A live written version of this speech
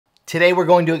Today we're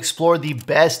going to explore the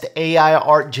best AI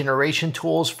art generation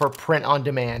tools for print on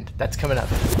demand. That's coming up.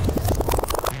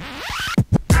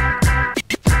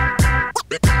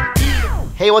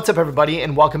 Hey, what's up everybody,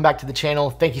 and welcome back to the channel.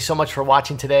 Thank you so much for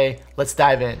watching today. Let's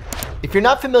dive in. If you're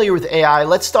not familiar with AI,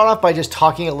 let's start off by just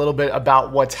talking a little bit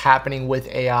about what's happening with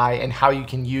AI and how you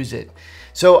can use it.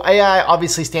 So AI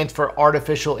obviously stands for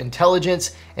artificial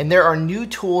intelligence, and there are new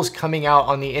tools coming out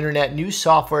on the internet, new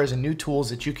softwares and new tools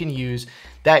that you can use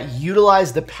that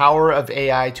utilize the power of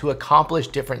AI to accomplish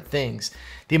different things.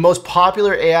 The most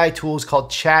popular AI tool is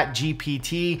called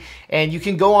ChatGPT, and you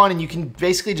can go on and you can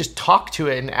basically just talk to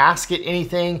it and ask it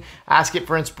anything, ask it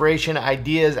for inspiration,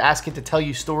 ideas, ask it to tell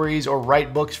you stories or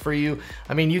write books for you.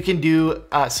 I mean, you can do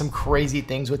some crazy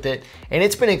things with it, and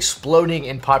it's been exploding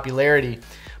in popularity.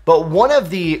 But one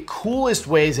of the coolest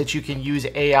ways that you can use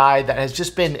AI that has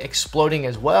just been exploding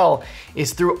as well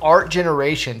is through art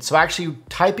generation. So actually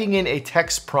typing in a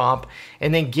text prompt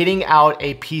and then getting out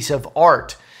a piece of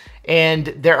art. And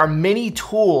there are many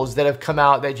tools that have come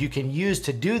out that you can use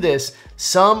to do this.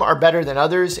 Some are better than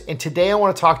others. And today I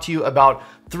want to talk to you about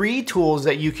 3 tools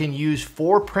that you can use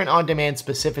for print on demand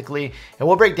specifically. And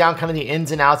we'll break down kind of the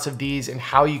ins and outs of these and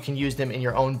how you can use them in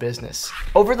your own business.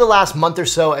 Over the last month or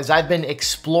so, as I've been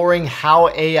exploring how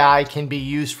AI can be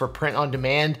used for print on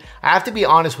demand, I have to be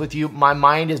honest with you, my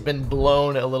mind has been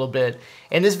blown a little bit.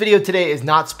 And this video today is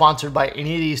not sponsored by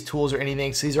any of these tools or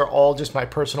anything. So these are all just my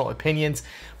personal opinions.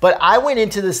 But I went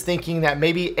into this thinking that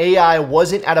maybe AI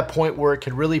wasn't at a point where it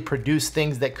could really produce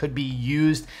things that could be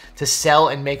used to sell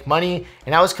and make money.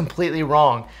 And I was completely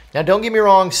wrong. Now, don't get me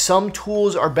wrong, some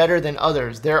tools are better than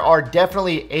others. There are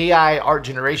definitely AI art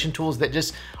generation tools that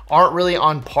just aren't really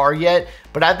on par yet,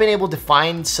 but I've been able to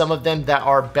find some of them that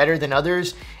are better than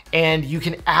others. And you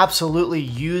can absolutely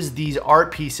use these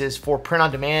art pieces for print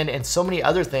on demand and so many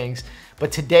other things.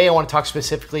 But today I want to talk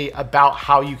specifically about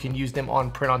how you can use them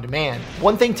on print on demand.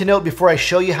 One thing to note before I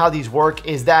show you how these work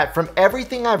is that from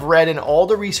everything I've read and all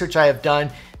the research I have done,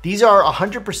 these are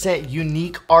 100%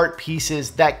 unique art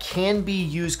pieces that can be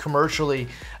used commercially.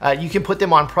 You can put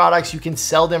them on products, you can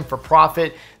sell them for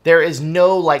profit. There is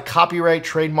no like copyright,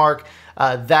 trademark,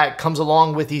 that comes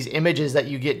along with these images that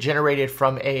you get generated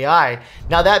from AI.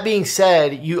 Now that being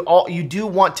said, you do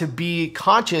want to be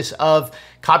conscious of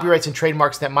copyrights and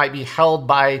trademarks that might be held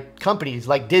by companies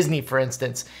like Disney, for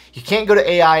instance. You can't go to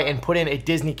AI and put in a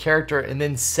Disney character and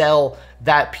then sell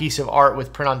that piece of art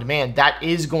with print on demand. That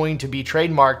is going to be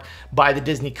trademarked by the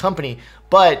Disney company.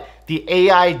 But the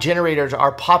AI generators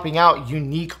are popping out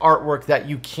unique artwork that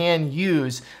you can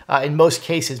use in most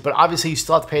cases, but obviously you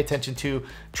still have to pay attention to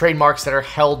trademarks that are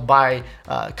held by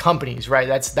companies, right?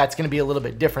 That's gonna be a little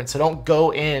bit different. So don't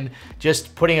go in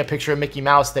just putting a picture of Mickey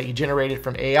Mouse that you generated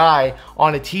from AI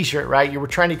on a t-shirt, right? You were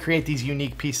trying to create these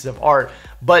unique pieces of art,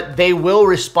 but they will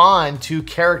respond to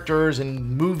characters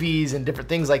and movies and different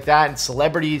things like that and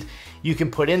celebrities you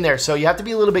can put in there. So you have to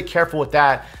be a little bit careful with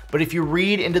that. But if you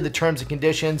read into the terms and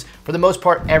conditions, for the most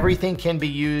part, everything can be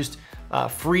used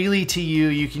freely to you.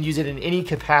 You can use it in any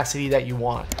capacity that you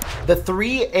want. The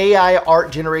 3 AI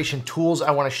art generation tools I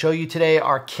want to show you today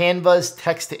are Canva's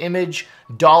text to image,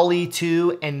 Dall E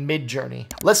 2, and Midjourney.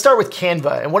 Let's start with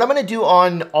Canva. And what I'm going to do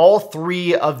on all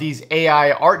 3 of these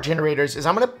AI art generators is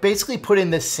I'm going to basically put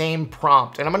in the same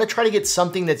prompt, and I'm going to try to get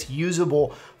something that's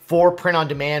usable for print on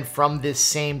demand from this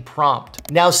same prompt.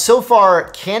 Now, so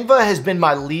far, Canva has been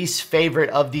my least favorite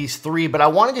of these 3, but I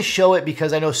wanted to show it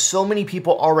because I know so many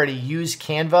people already use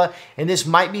Canva, and this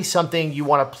might be something you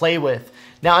want to play with.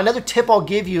 Now, another tip I'll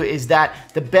give you is that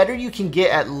the better you can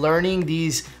get at learning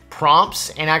these prompts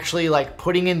and actually like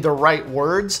putting in the right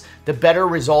words, the better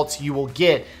results you will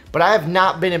get. But I have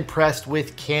not been impressed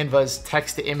with Canva's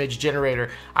text to image generator.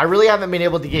 I really haven't been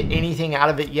able to get anything out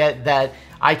of it yet that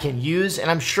I can use, and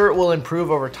I'm sure it will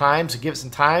improve over time, so give it some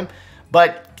time.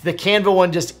 But the Canva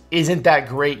one just isn't that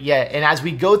great yet. And as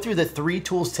we go through the 3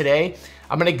 tools today,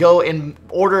 I'm gonna go in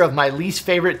order of my least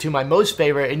favorite to my most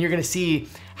favorite, and you're gonna see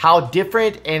how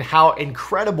different and how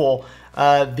incredible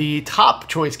the top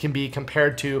choice can be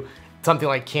compared to something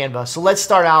like Canva. So let's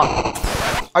start out.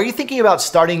 Are you thinking about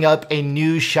starting up a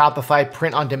new Shopify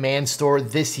print on demand store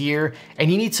this year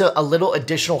and you need a little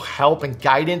additional help and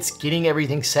guidance getting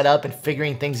everything set up and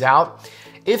figuring things out?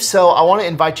 If so, I want to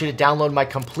invite you to download my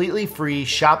completely free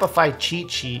Shopify cheat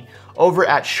sheet over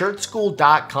at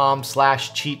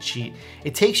shirtschool.com/cheatsheet.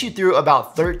 It takes you through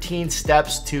about 13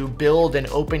 steps to build and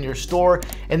open your store.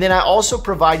 And then I also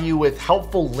provide you with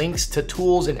helpful links to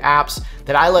tools and apps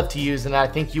that I love to use and that I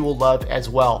think you will love as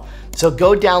well. So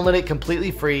go download it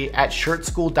completely free at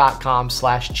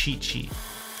shirtschool.com/cheatsheet.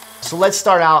 So let's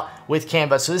start out with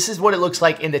Canva. So this is what it looks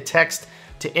like in the text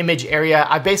to image area.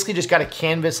 I basically just got a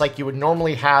canvas like you would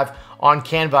normally have on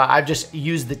Canva. I've just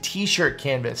used the t-shirt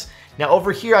canvas. Now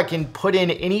over here, I can put in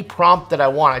any prompt that I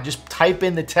want. I just type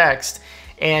in the text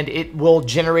and it will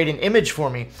generate an image for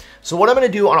me. So what I'm gonna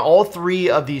do on all three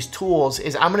of these tools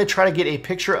is I'm gonna try to get a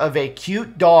picture of a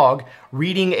cute dog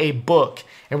reading a book,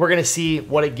 and we're gonna see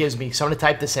what it gives me. So I'm gonna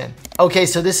type this in. Okay,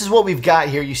 so this is what we've got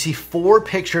here. You see 4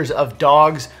 pictures of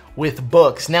dogs with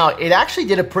books. Now, it actually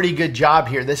did a pretty good job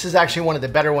here. This is actually one of the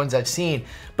better ones I've seen.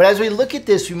 But as we look at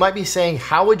this, we might be saying,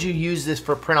 how would you use this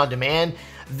for print on demand?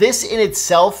 This in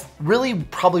itself really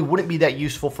probably wouldn't be that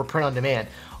useful for print on demand.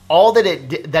 All that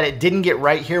it didn't get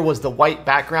right here was the white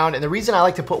background. And the reason I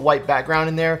like to put white background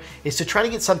in there is to try to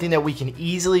get something that we can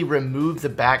easily remove the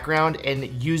background and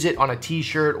use it on a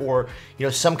t-shirt or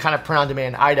some kind of print on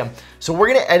demand item. So we're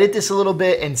gonna edit this a little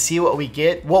bit and see what we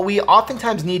get. What we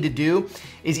oftentimes need to do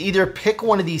is either pick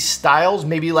one of these styles,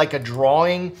 maybe like a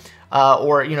drawing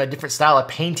or a different style. A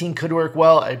painting could work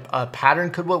well, a pattern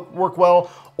could work well,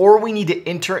 or we need to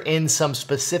enter in some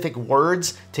specific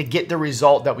words to get the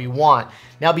result that we want.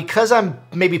 Now, because I'm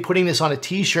maybe putting this on a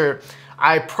t-shirt,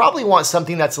 I probably want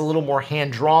something that's a little more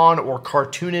hand-drawn or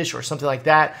cartoonish or something like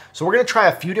that. So we're gonna try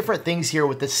a few different things here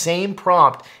with the same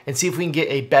prompt and see if we can get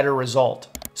a better result.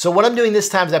 So what I'm doing this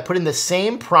time is I put in the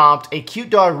same prompt, a cute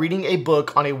dog reading a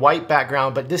book on a white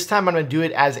background, but this time I'm gonna do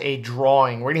it as a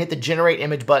drawing. We're gonna hit the generate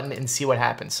image button and see what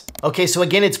happens. Okay, so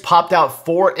again, it's popped out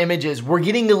 4 images. We're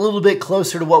getting a little bit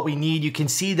closer to what we need. You can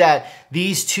see that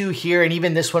these 2 here and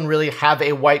even this one really have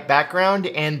a white background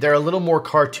and they're a little more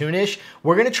cartoonish.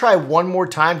 We're gonna try one more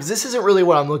time because this isn't really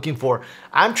what I'm looking for.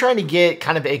 I'm trying to get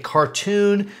kind of a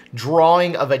cartoon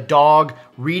drawing of a dog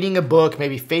reading a book,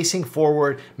 maybe facing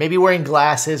forward, maybe wearing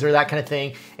glasses or that kind of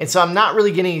thing. And so I'm not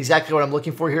really getting exactly what I'm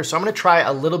looking for here. So I'm gonna try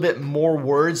a little bit more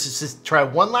words, just try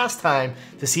one last time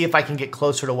to see if I can get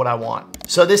closer to what I want.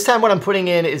 So this time what I'm putting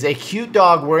in is a cute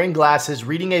dog wearing glasses,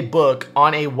 reading a book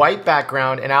on a white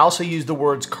background. And I also use the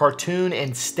words cartoon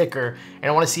and sticker.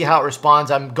 And I wanna see how it responds.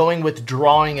 I'm going with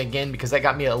drawing again because that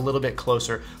got me a little bit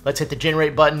closer. Let's hit the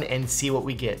generate button and see what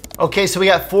we get. Okay, so we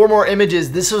got 4 more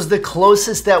images. This was the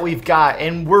closest that we've got.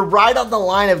 And we're right on the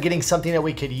line of getting something that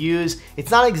we could use.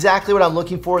 It's not exactly what I'm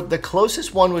looking for. The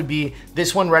closest one would be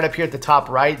this one right up here at the top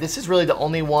right. This is really the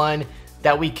only one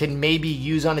that we can maybe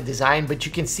use on a design, but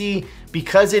you can see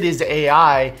because it is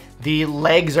AI, the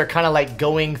legs are kind of like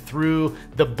going through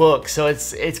the book. So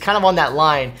it's kind of on that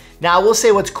line. Now I will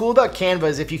say what's cool about Canva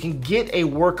is if you can get a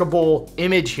workable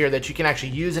image here that you can actually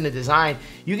use in a design,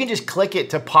 you can just click it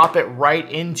to pop it right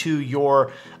into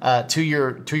your to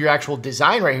your actual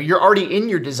design right here. You're already in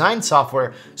your design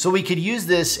software. So we could use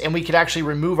this and we could actually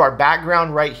remove our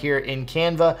background right here in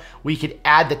Canva. We could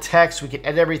add the text, we could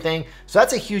edit everything. So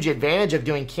that's a huge advantage of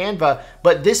doing Canva.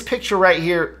 But this picture right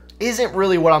here isn't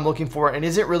really what I'm looking for and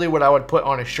isn't really what I would put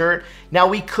on a shirt. Now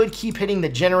we could keep hitting the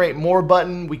generate more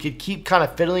button. We could keep kind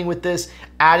of fiddling with this,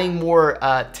 adding more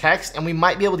text, and we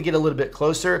might be able to get a little bit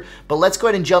closer. But let's go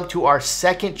ahead and jump to our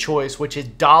second choice, which is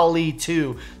Dall E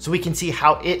 2, so we can see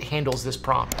how it handles this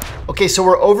prompt. Okay, so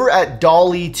we're over at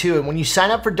Dall E 2, and when you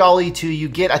sign up for Dall E 2, you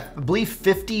get, I believe,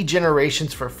 50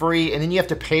 generations for free, and then you have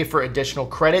to pay for additional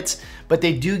credits, but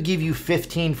they do give you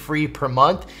 15 free per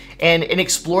month. And in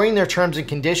exploring their terms and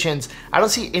conditions, I don't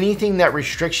see anything that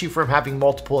restricts you from having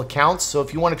multiple accounts. So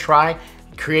if you want to try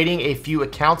creating a few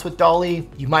accounts with Dall E,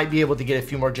 you might be able to get a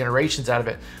few more generations out of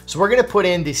it. So we're gonna put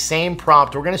in the same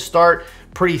prompt. We're gonna start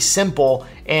pretty simple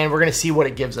and we're gonna see what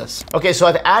it gives us. Okay, so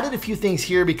I've added a few things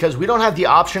here because we don't have the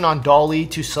option on Dall E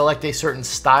to select a certain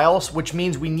style, which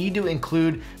means we need to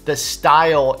include the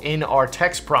style in our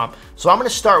text prompt. So I'm gonna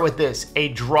start with this, a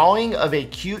drawing of a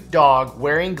cute dog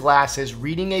wearing glasses,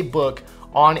 reading a book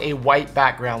on a white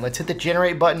background. Let's hit the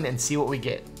generate button and see what we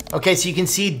get. Okay, so you can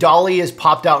see Dall E has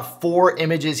popped out 4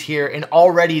 images here, and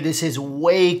already this is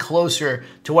way closer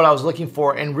to what I was looking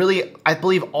for. And really, I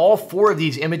believe all 4 of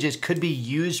these images could be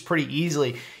used pretty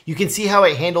easily. You can see how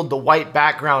it handled the white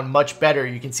background much better.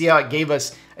 You can see how it gave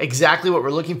us exactly what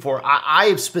we're looking for.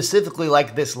 I specifically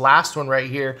like this last one right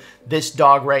here, this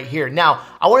dog right here. Now,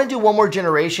 I wanna do one more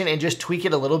generation and just tweak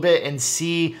it a little bit and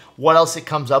see what else it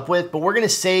comes up with, but we're gonna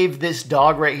save this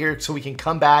dog right here so we can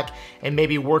come back and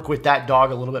maybe work with that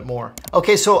dog a little bit more.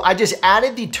 Okay, so I just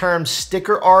added the terms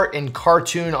sticker art and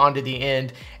cartoon onto the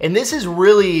end, and this is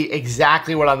really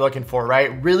exactly what I'm looking for,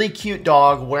 right? Really cute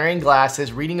dog, wearing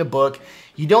glasses, reading a book.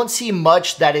 You don't see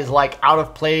much that is like out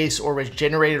of place or was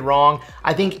generated wrong.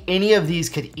 I think any of these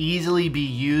could easily be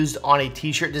used on a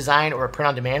t-shirt design or a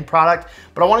print-on-demand product,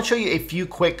 but I wanna show you a few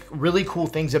quick, really cool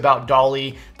things about Dall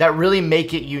E that really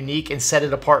make it unique and set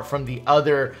it apart from the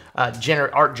other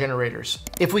art generators.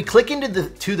 If we click into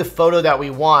the photo that we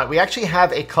want, we actually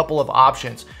have a couple of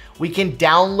options. We can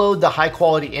download the high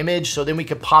quality image, so then we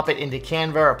can pop it into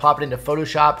Canva or pop it into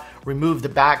Photoshop, remove the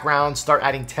background, start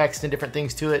adding text and different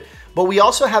things to it. But we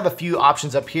also have a few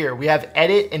options up here. We have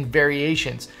edit and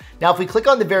variations. Now, if we click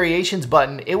on the variations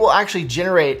button, it will actually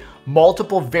generate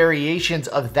multiple variations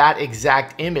of that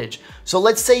exact image. So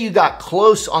let's say you got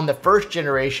close on the first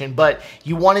generation, but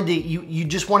you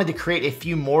just wanted to create a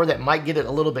few more that might get it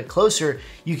a little bit closer.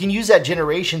 You can use that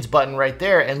generations button right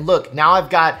there, and look, now I've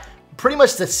got pretty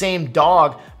much the same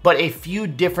dog, but a few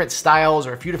different styles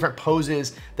or a few different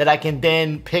poses that I can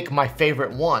then pick my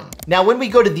favorite one. Now, when we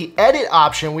go to the edit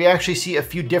option, we actually see a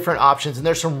few different options, and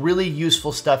there's some really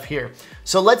useful stuff here.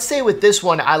 So let's say with this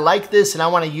one, I like this and I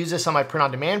wanna use this on my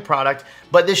print-on-demand product,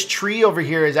 but this tree over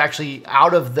here is actually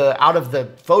out of the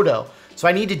photo. So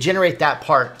I need to generate that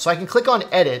part. So I can click on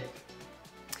edit,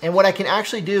 and what I can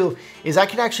actually do is I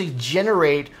can actually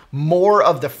generate more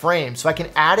of the frame. So I can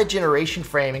add a generation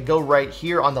frame and go right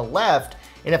here on the left.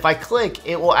 And if I click,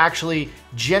 it will actually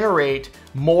generate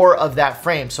more of that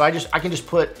frame. So I can just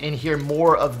put in here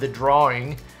more of the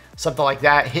drawing, something like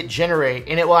that, hit generate,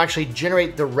 and it will actually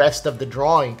generate the rest of the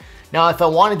drawing. Now, if I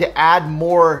wanted to add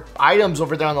more items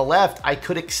over there on the left, I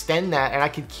could extend that and I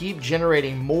could keep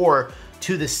generating more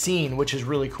to the scene, which is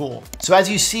really cool. So as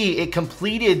you see, it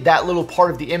completed that little part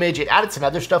of the image. It added some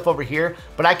other stuff over here,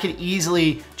 but I could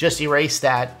easily just erase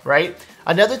that, right?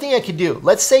 Another thing I could do,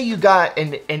 let's say you got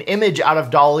an image out of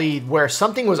Dall E where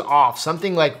something was off,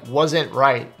 something like wasn't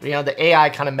right. You know, the AI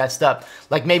kind of messed up,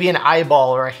 like maybe an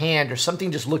eyeball or a hand or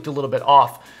something just looked a little bit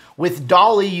off. With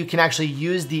Dall E, you can actually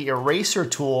use the eraser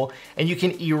tool and you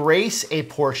can erase a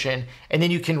portion and then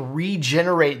you can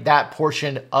regenerate that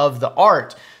portion of the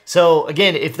art. So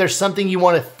again, if there's something you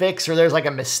want to fix or there's like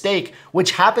a mistake,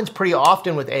 which happens pretty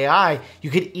often with AI, you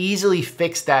could easily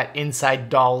fix that inside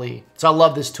Dall E. So I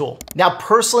love this tool. Now,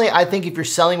 personally, I think if you're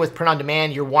selling with print on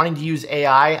demand, you're wanting to use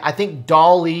AI, I think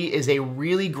Dall E is a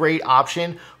really great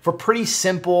option for pretty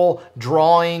simple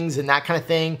drawings and that kind of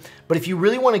thing. But if you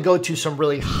really want to go to some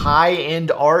really high-end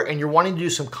art and you're wanting to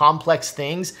do some complex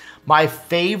things, my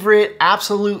favorite,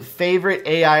 absolute favorite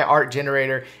AI art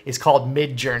generator is called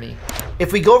Midjourney.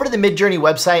 If we go over to the Midjourney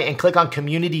website and click on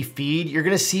community feed, you're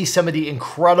gonna see some of the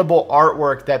incredible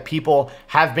artwork that people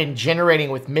have been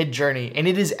generating with Midjourney, and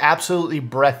it is absolutely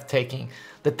breathtaking.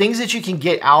 The things that you can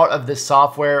get out of this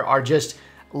software are just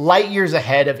light years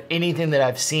ahead of anything that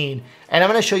I've seen. And I'm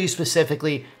gonna show you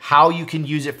specifically how you can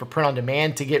use it for print on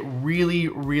demand to get really,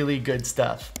 really good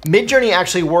stuff. Midjourney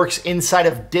actually works inside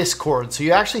of Discord. So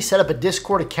you actually set up a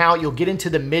Discord account, you'll get into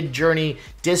the Midjourney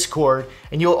Discord,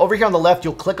 and you'll, over here on the left,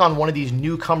 you'll click on one of these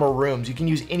newcomer rooms. You can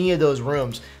use any of those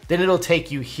rooms. Then it'll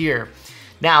take you here.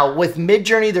 Now with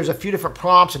Midjourney, there's a few different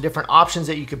prompts and different options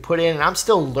that you can put in, and I'm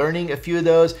still learning a few of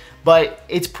those, but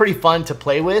it's pretty fun to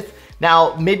play with.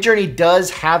 Now, Midjourney does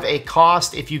have a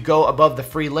cost if you go above the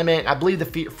free limit. I believe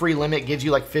the free limit gives you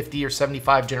like 50 or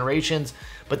 75 generations,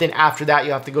 but then after that,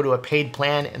 you have to go to a paid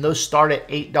plan, and those start at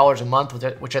 $8 a month,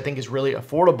 which I think is really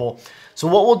affordable. So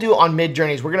what we'll do on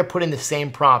Midjourney is we're gonna put in the same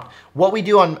prompt. What we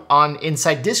do on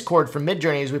inside Discord for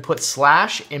Midjourney is we put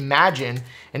 /imagine,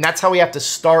 and that's how we have to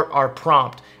start our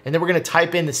prompt. And then we're gonna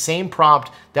type in the same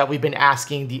prompt that we've been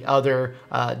asking the other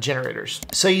generators.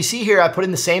 So you see here, I put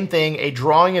in the same thing, a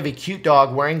drawing of a cute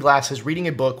dog wearing glasses, reading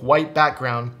a book, white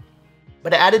background,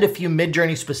 but I added a few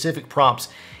Midjourney specific prompts.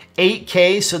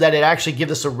 8K so that it actually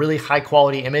gives us a really high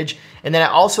quality image. And then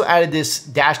I also added this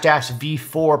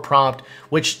 --V4 prompt,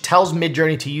 which tells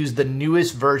Midjourney to use the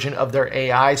newest version of their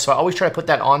AI. So I always try to put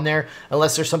that on there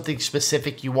unless there's something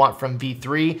specific you want from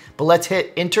V3, but let's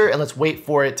hit enter and let's wait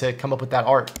for it to come up with that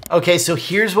art. Okay, so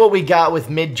here's what we got with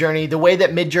Midjourney. The way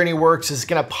that Midjourney works is it's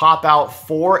gonna pop out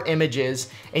 4 images,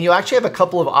 and you actually have a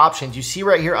couple of options. You see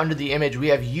right here under the image, we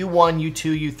have U1,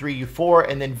 U2, U3, U4,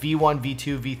 and then V1,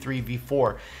 V2, V3,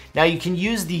 V4. Now you can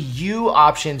use the U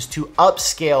options to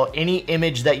upscale any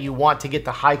image that you want to get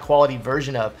the high quality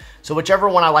version of. So whichever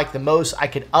one I like the most, I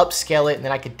could upscale it and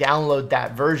then I could download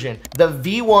that version. The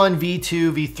V1,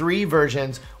 V2, V3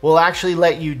 versions will actually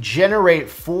let you generate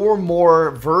 4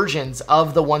 more versions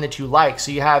of the one that you like.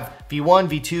 So you have V1,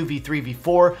 V2, V3,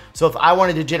 V4. So if I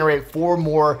wanted to generate 4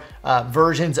 more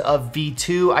versions of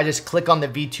V2, I just click on the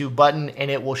V2 button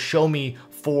and it will show me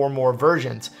 4 more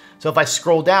versions. So if I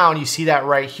scroll down, you see that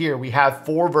right here. We have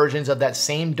 4 versions of that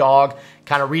same dog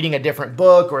kind of reading a different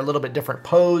book or a little bit different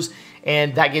pose.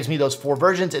 And that gives me those 4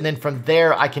 versions. And then from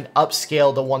there, I can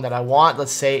upscale the one that I want.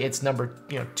 Let's say it's number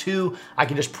 2. I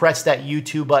can just press that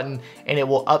U2 button and it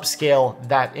will upscale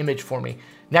that image for me.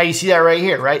 Now you see that right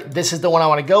here, right? This is the one I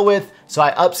wanna go with. So I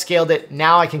upscaled it.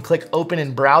 Now I can click open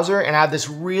in browser and I have this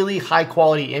really high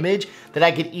quality image that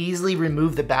I could easily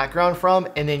remove the background from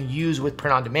and then use with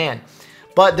print on demand.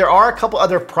 But there are a couple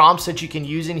other prompts that you can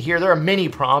use in here. There are many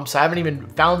prompts. I haven't even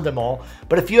found them all,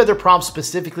 but a few other prompts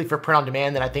specifically for print on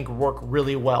demand that I think work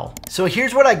really well. So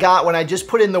here's what I got when I just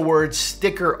put in the word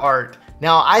sticker art.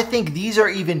 Now I think these are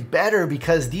even better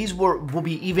because these will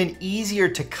be even easier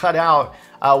to cut out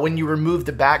when you remove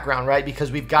the background, right?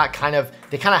 Because we've got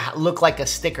they kind of look like a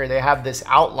sticker. They have this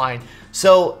outline.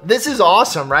 So this is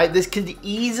awesome, right? This could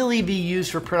easily be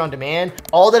used for print on demand.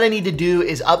 All that I need to do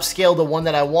is upscale the one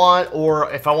that I want,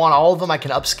 or if I want all of them, I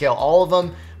can upscale all of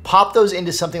them, pop those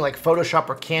into something like Photoshop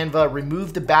or Canva,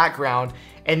 remove the background,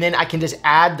 and then I can just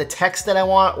add the text that I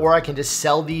want, or I can just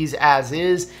sell these as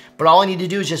is. But all I need to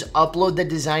do is just upload the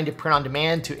design to print on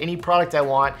demand to any product I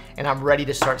want, and I'm ready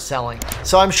to start selling.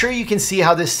 So I'm sure you can see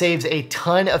how this saves a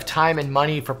ton of time and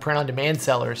money for print on demand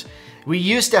sellers. We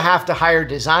used to have to hire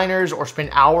designers or spend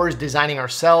hours designing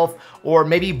ourselves, or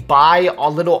maybe buy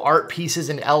little art pieces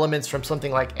and elements from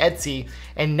something like Etsy.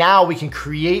 And now we can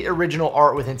create original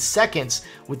art within seconds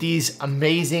with these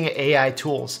amazing AI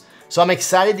tools. So I'm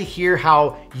excited to hear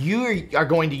how you are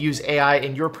going to use AI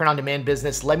in your print on demand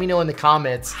business. Let me know in the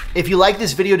comments. If you like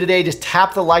this video today, just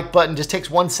tap the like button. Just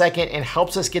takes 1 second and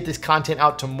helps us get this content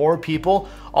out to more people.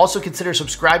 Also consider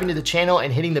subscribing to the channel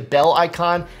and hitting the bell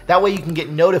icon. That way you can get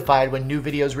notified when new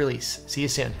videos release. See you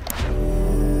soon.